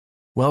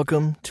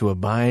Welcome to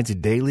Abide's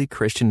Daily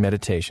Christian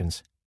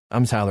Meditations.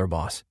 I'm Tyler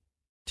Boss.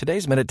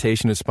 Today's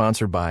meditation is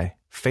sponsored by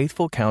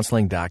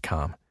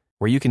FaithfulCounseling.com,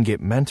 where you can get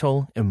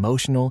mental,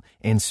 emotional,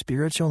 and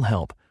spiritual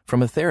help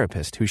from a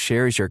therapist who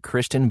shares your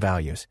Christian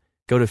values.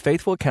 Go to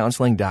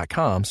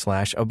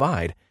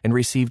FaithfulCounseling.com/abide and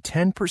receive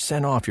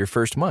 10% off your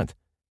first month.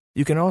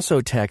 You can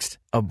also text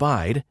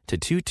ABIDE to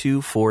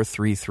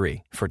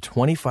 22433 for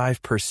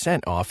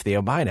 25% off the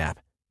Abide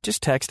app.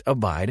 Just text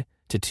ABIDE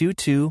to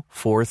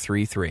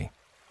 22433.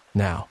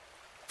 Now,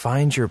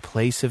 find your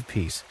place of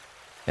peace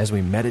as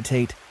we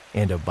meditate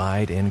and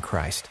abide in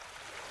Christ.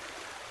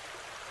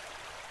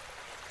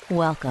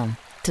 Welcome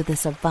to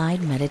this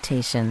Abide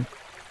meditation.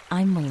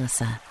 I'm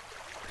Melissa.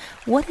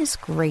 What is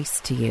grace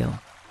to you?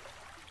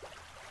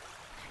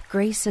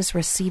 Grace is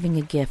receiving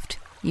a gift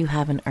you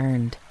haven't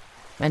earned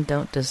and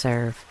don't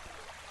deserve.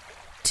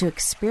 To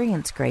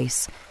experience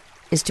grace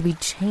is to be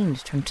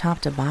changed from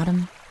top to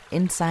bottom,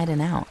 inside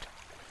and out.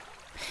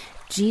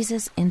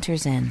 Jesus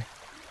enters in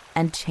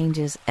and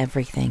changes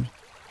everything.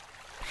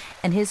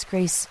 And His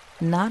grace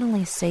not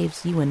only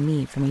saves you and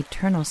me from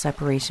eternal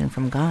separation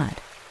from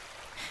God,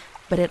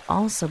 but it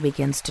also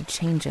begins to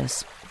change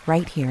us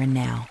right here and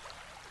now.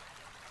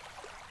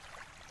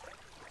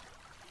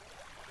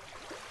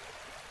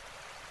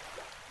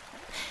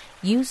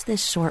 Use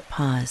this short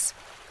pause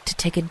to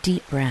take a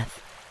deep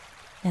breath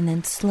and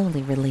then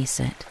slowly release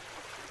it.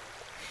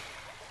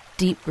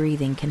 Deep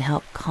breathing can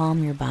help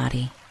calm your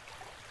body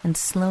and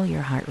slow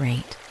your heart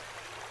rate.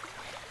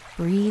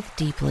 Breathe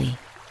deeply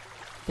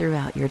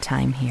throughout your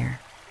time here.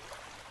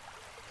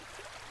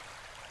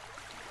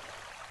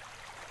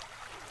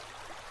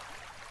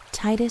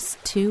 Titus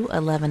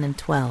 2:11 and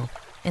 12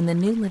 in the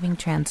New Living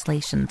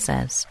Translation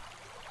says,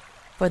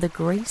 "For the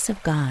grace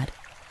of God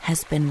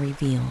has been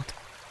revealed,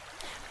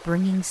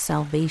 bringing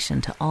salvation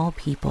to all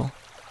people,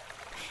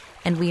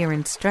 and we are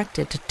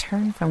instructed to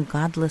turn from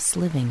godless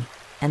living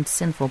and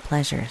sinful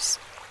pleasures.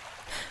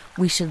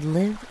 We should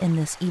live in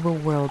this evil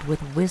world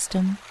with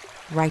wisdom,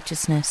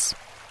 righteousness,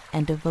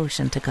 and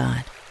devotion to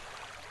God."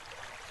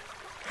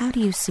 How do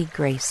you see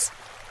grace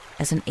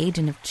as an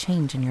agent of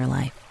change in your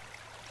life?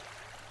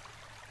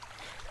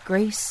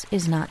 Grace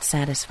is not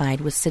satisfied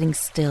with sitting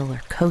still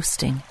or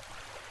coasting.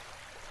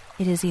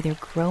 It is either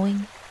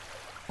growing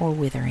or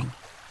withering.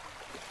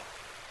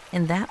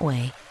 In that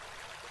way,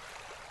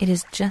 it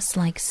is just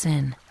like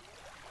sin,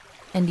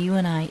 and you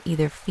and I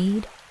either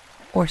feed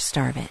or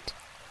starve it.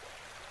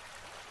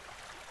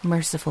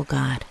 Merciful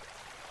God,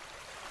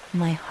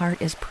 my heart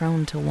is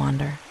prone to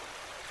wander.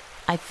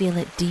 I feel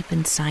it deep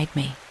inside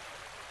me.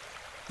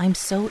 I'm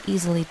so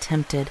easily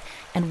tempted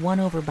and won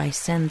over by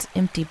sin's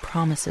empty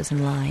promises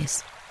and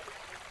lies.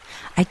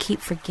 I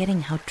keep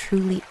forgetting how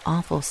truly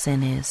awful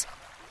sin is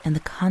and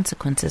the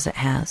consequences it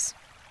has.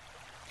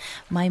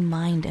 My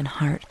mind and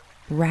heart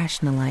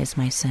rationalize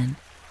my sin,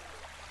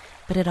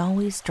 but it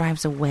always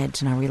drives a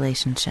wedge in our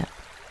relationship.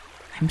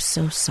 I'm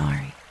so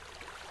sorry.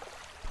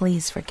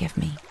 Please forgive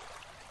me.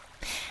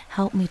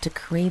 Help me to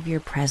crave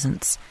your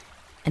presence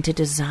and to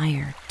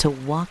desire to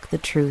walk the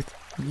truth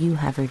you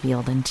have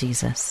revealed in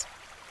Jesus.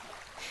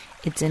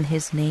 It's in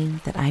His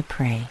name that I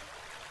pray.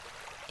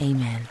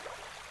 Amen.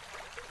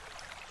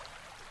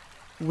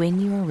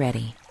 When you are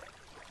ready,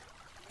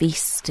 be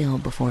still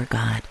before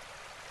God.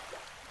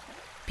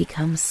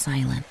 Become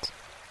silent.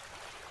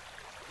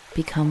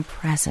 Become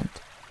present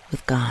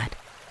with God.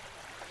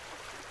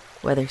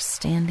 Whether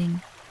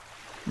standing,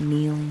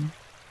 kneeling,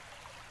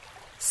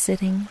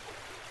 sitting,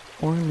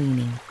 or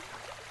leaning,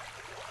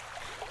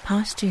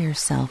 posture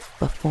yourself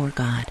before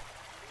God.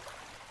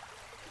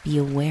 Be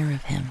aware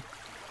of Him.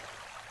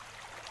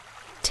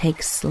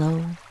 Take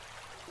slow,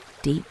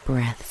 deep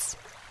breaths.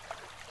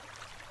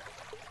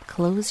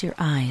 Close your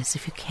eyes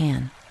if you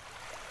can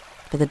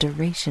for the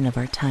duration of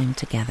our time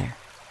together.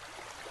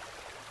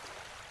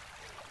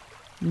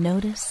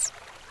 Notice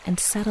and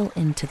settle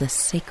into the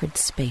sacred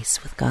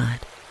space with God.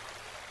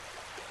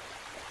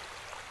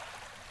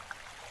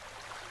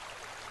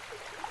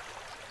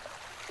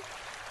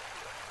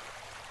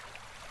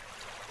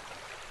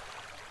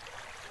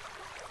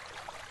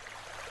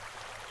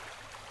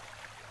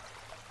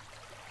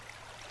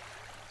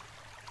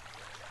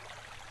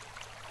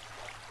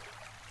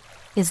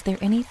 Is there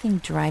anything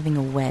driving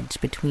a wedge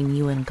between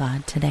you and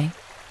God today?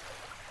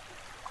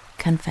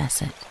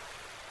 Confess it.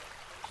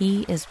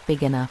 He is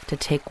big enough to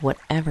take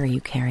whatever you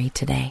carry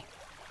today.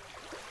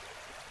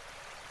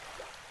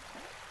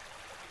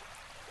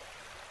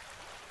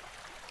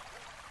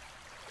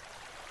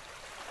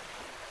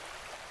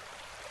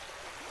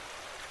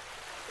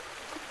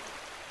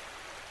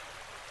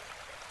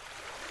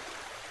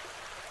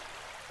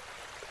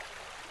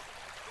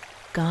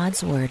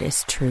 God's word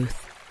is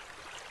truth.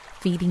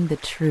 Feeding the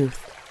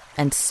truth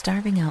and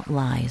starving out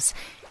lies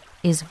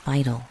is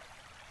vital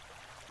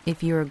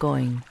if you are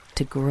going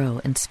to grow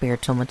in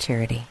spiritual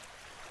maturity.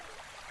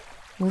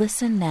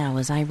 Listen now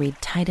as I read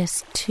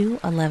Titus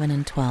 2:11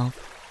 and 12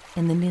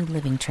 in the New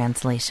Living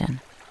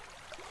Translation.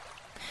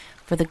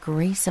 For the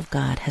grace of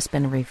God has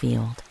been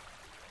revealed,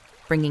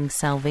 bringing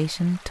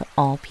salvation to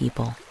all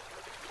people,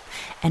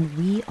 and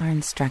we are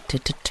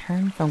instructed to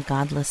turn from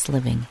godless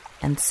living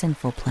and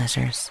sinful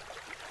pleasures.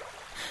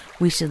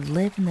 We should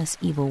live in this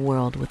evil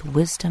world with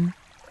wisdom,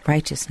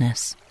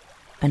 righteousness,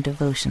 and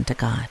devotion to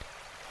God.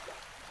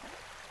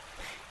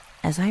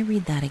 As I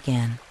read that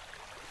again,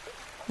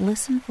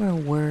 listen for a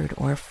word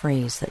or a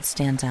phrase that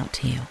stands out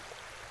to you.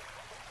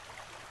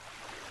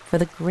 For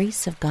the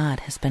grace of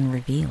God has been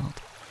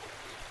revealed,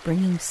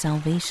 bringing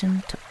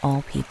salvation to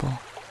all people.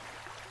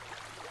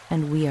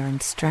 And we are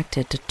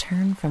instructed to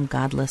turn from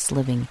godless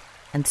living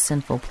and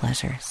sinful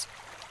pleasures.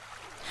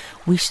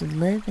 We should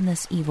live in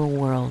this evil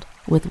world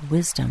with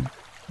wisdom,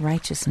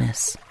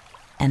 righteousness,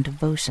 and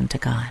devotion to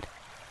God.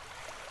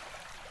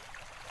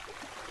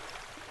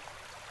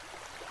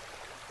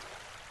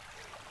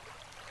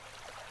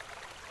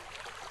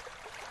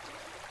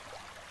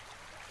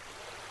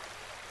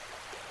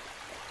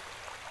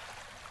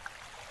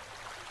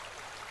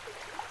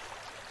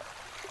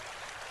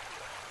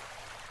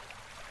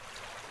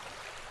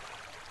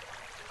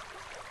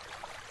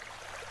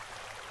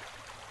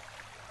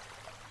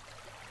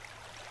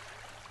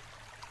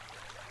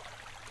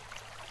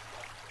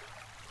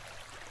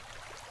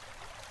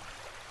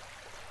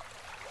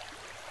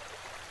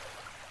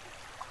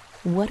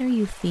 What are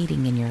you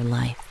feeding in your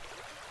life?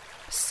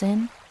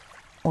 Sin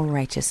or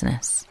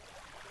righteousness?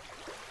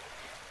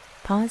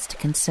 Pause to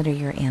consider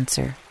your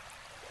answer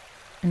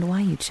and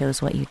why you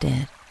chose what you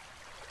did.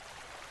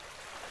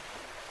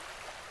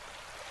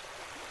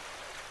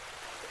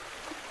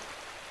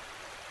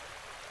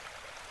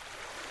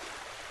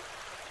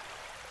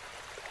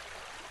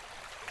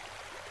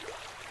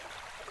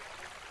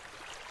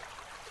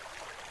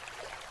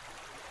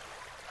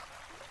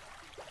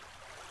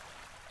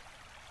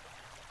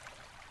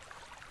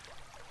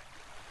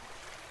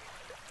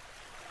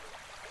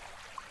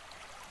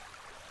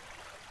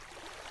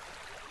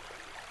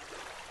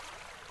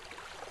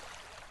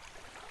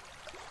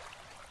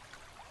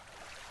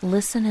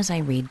 Listen as I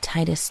read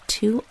Titus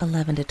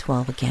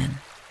 2:11-12 again.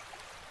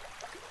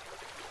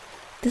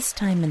 This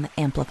time in the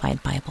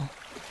Amplified Bible.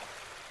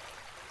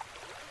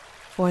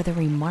 For the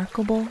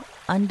remarkable,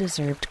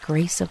 undeserved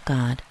grace of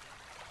God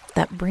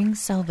that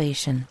brings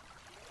salvation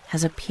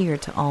has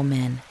appeared to all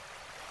men.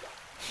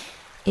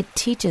 It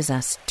teaches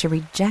us to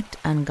reject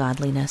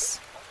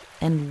ungodliness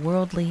and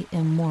worldly,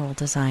 immoral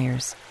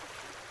desires,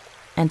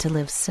 and to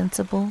live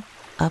sensible,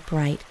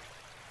 upright,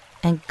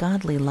 and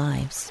godly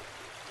lives.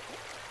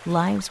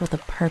 Lives with a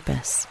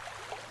purpose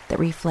that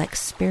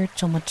reflects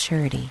spiritual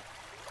maturity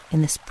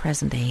in this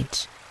present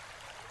age.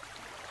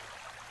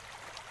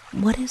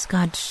 What is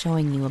God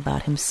showing you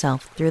about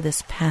Himself through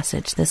this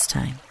passage this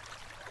time?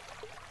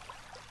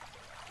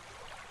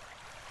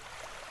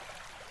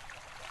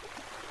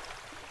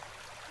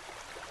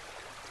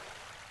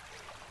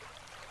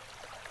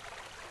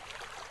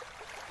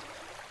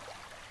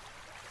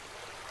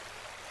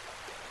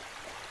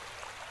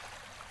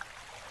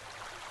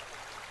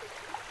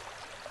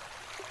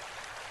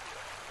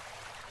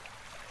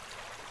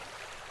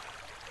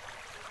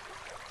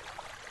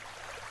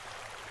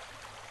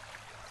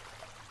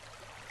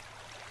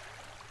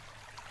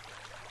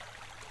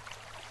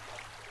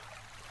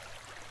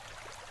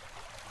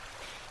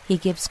 He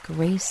gives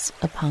grace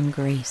upon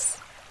grace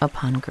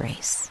upon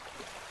grace.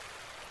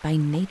 By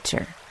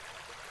nature,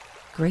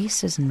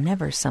 grace is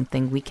never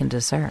something we can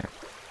deserve.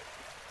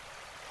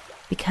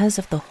 Because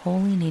of the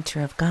holy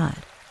nature of God,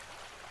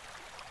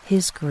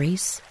 His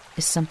grace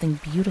is something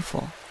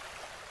beautiful,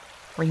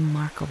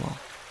 remarkable.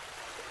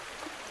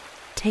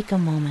 Take a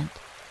moment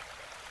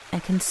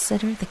and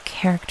consider the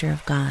character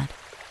of God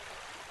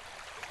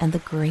and the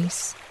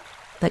grace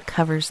that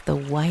covers the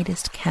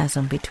widest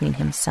chasm between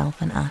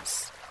Himself and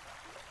us.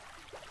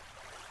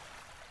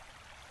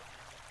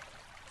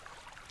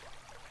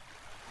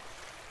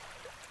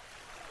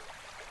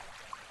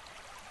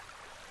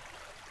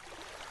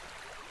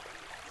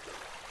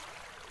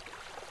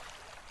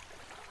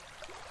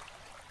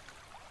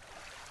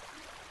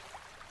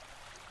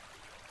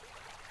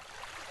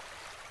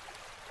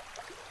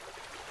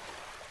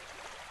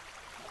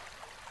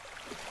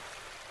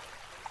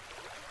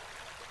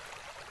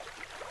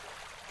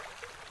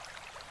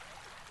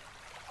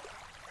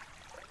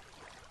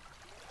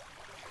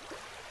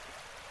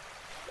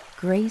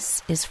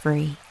 Grace is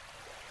free,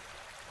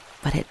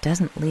 but it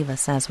doesn't leave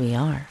us as we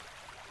are.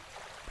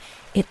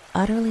 It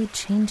utterly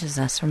changes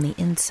us from the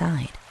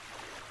inside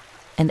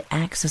and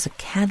acts as a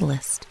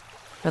catalyst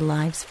for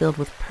lives filled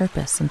with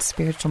purpose and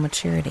spiritual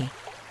maturity.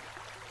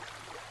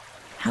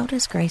 How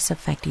does grace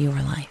affect your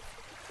life?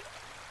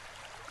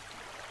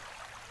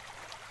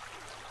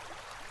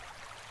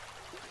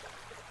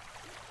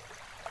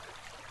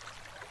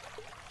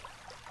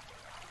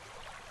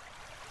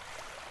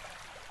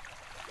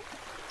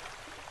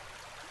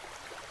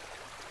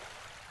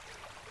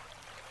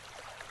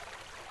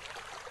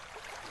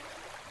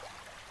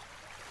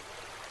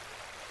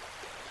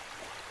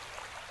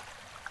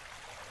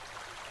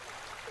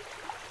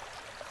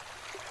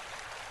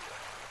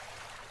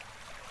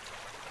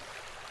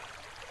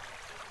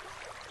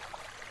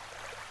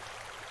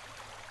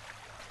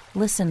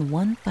 Listen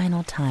one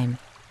final time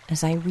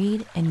as I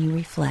read and you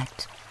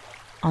reflect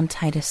on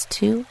Titus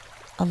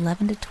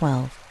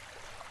 2:11-12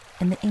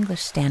 in the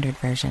English Standard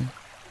Version.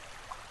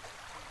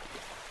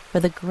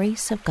 For the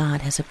grace of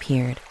God has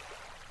appeared,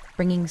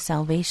 bringing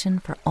salvation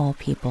for all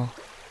people,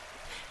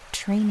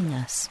 training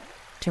us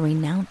to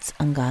renounce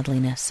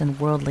ungodliness and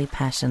worldly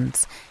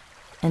passions,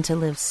 and to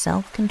live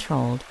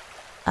self-controlled,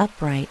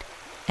 upright,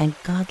 and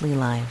godly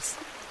lives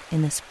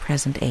in this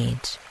present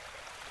age.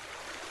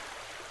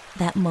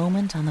 That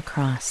moment on the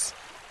cross,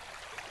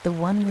 the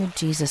one where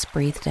Jesus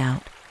breathed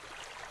out,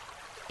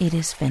 "It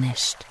is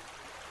finished,"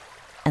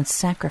 and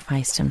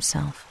sacrificed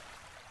himself.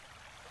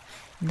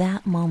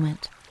 That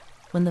moment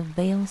when the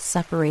veil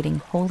separating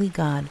holy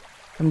God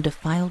from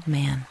defiled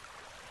man,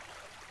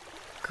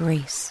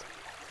 grace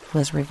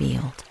was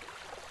revealed.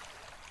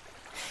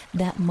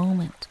 That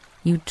moment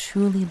you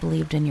truly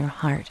believed in your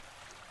heart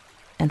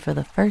and for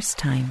the first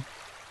time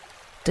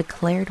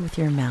declared with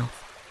your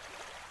mouth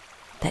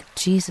that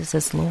Jesus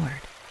is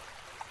Lord.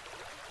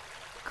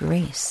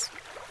 Grace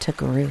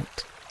took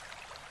root.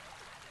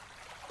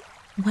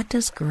 What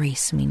does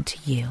grace mean to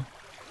you?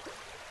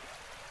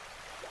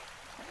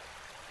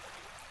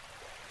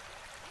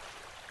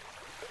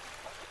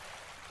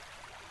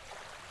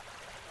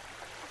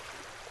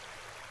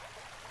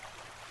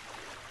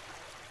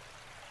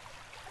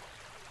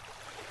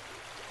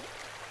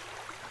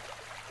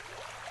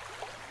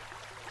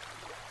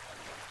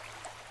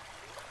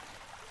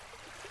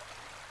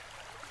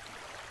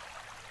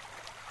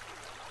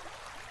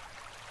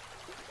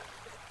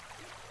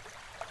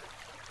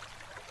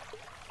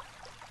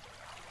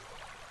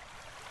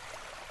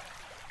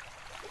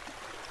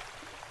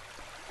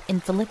 In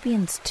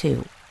Philippians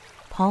 2,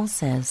 Paul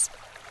says,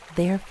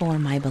 "Therefore,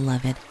 my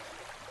beloved,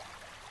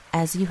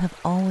 as you have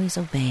always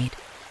obeyed,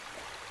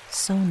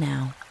 so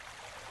now,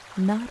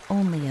 not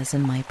only as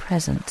in my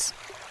presence,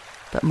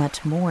 but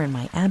much more in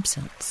my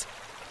absence,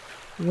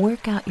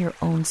 work out your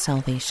own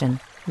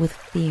salvation with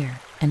fear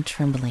and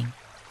trembling.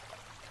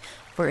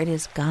 For it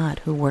is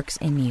God who works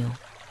in you,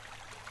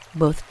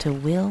 both to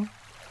will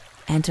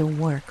and to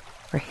work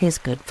for his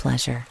good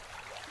pleasure."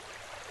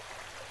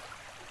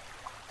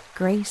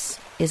 Grace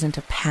isn't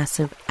a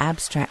passive,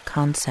 abstract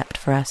concept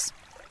for us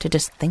to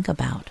just think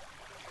about.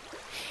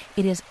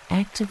 It is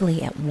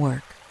actively at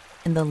work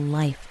in the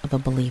life of a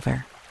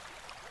believer.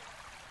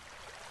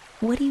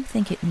 What do you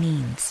think it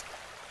means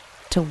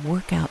to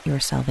work out your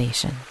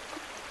salvation?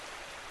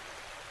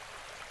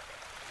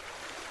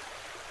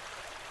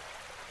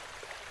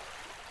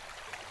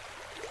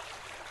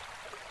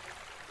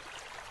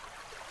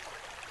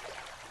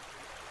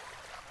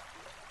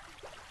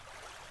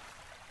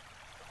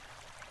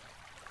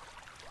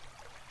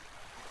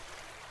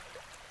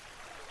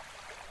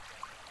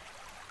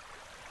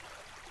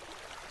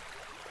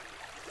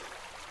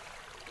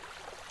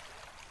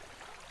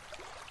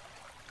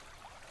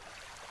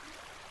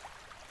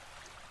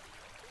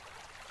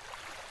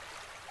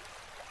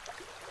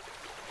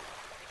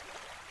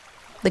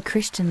 The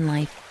Christian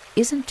life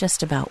isn't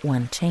just about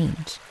one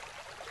change.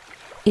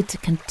 It's a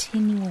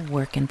continual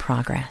work in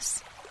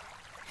progress.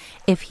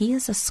 If he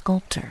is a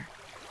sculptor,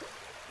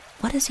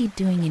 what is he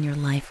doing in your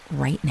life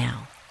right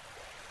now?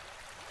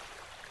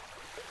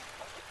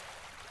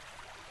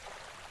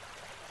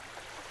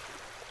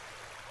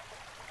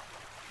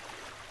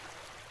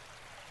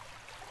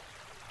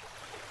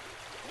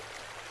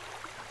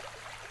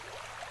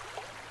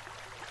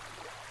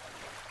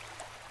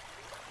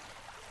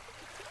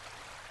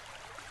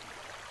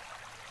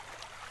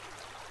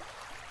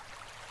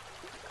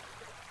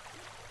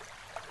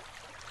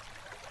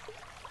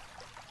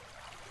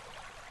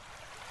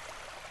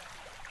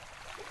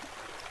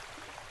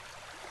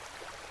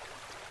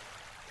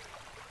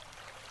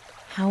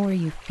 How are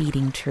you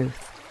feeding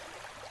truth?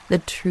 The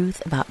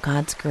truth about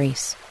God's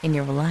grace in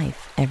your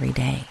life every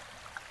day.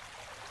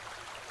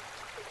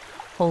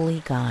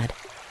 Holy God,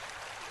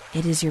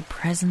 it is your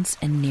presence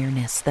and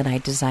nearness that I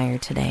desire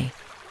today,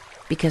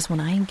 because when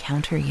I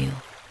encounter you,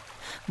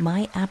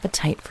 my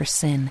appetite for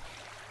sin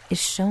is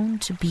shown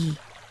to be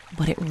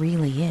what it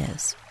really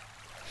is: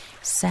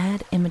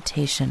 sad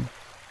imitation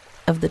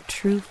of the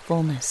true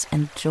fullness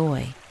and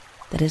joy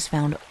that is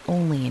found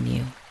only in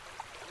you.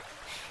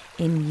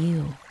 In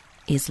you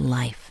is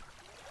life,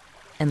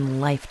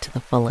 and life to the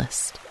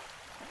fullest.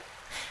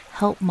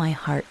 Help my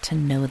heart to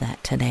know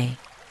that today.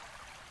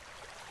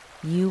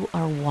 You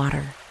are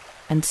water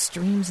and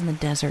streams in the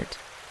desert,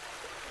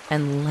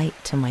 and light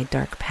to my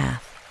dark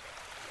path.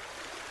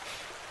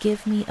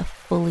 Give me a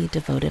fully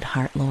devoted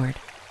heart, Lord.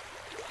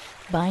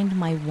 Bind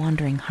my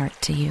wandering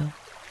heart to you,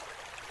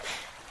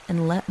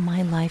 and let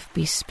my life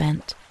be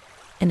spent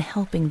in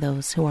helping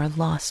those who are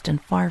lost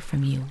and far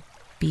from you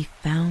be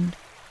found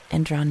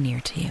and draw near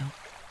to you.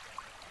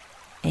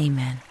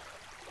 Amen.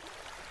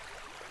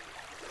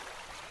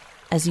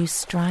 As you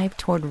strive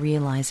toward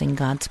realizing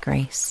God's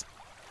grace,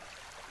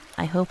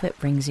 I hope it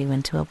brings you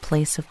into a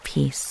place of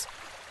peace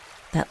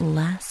that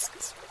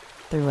lasts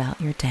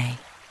throughout your day.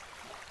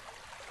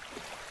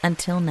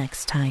 Until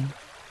next time,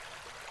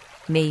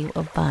 may you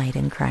abide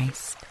in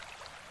Christ.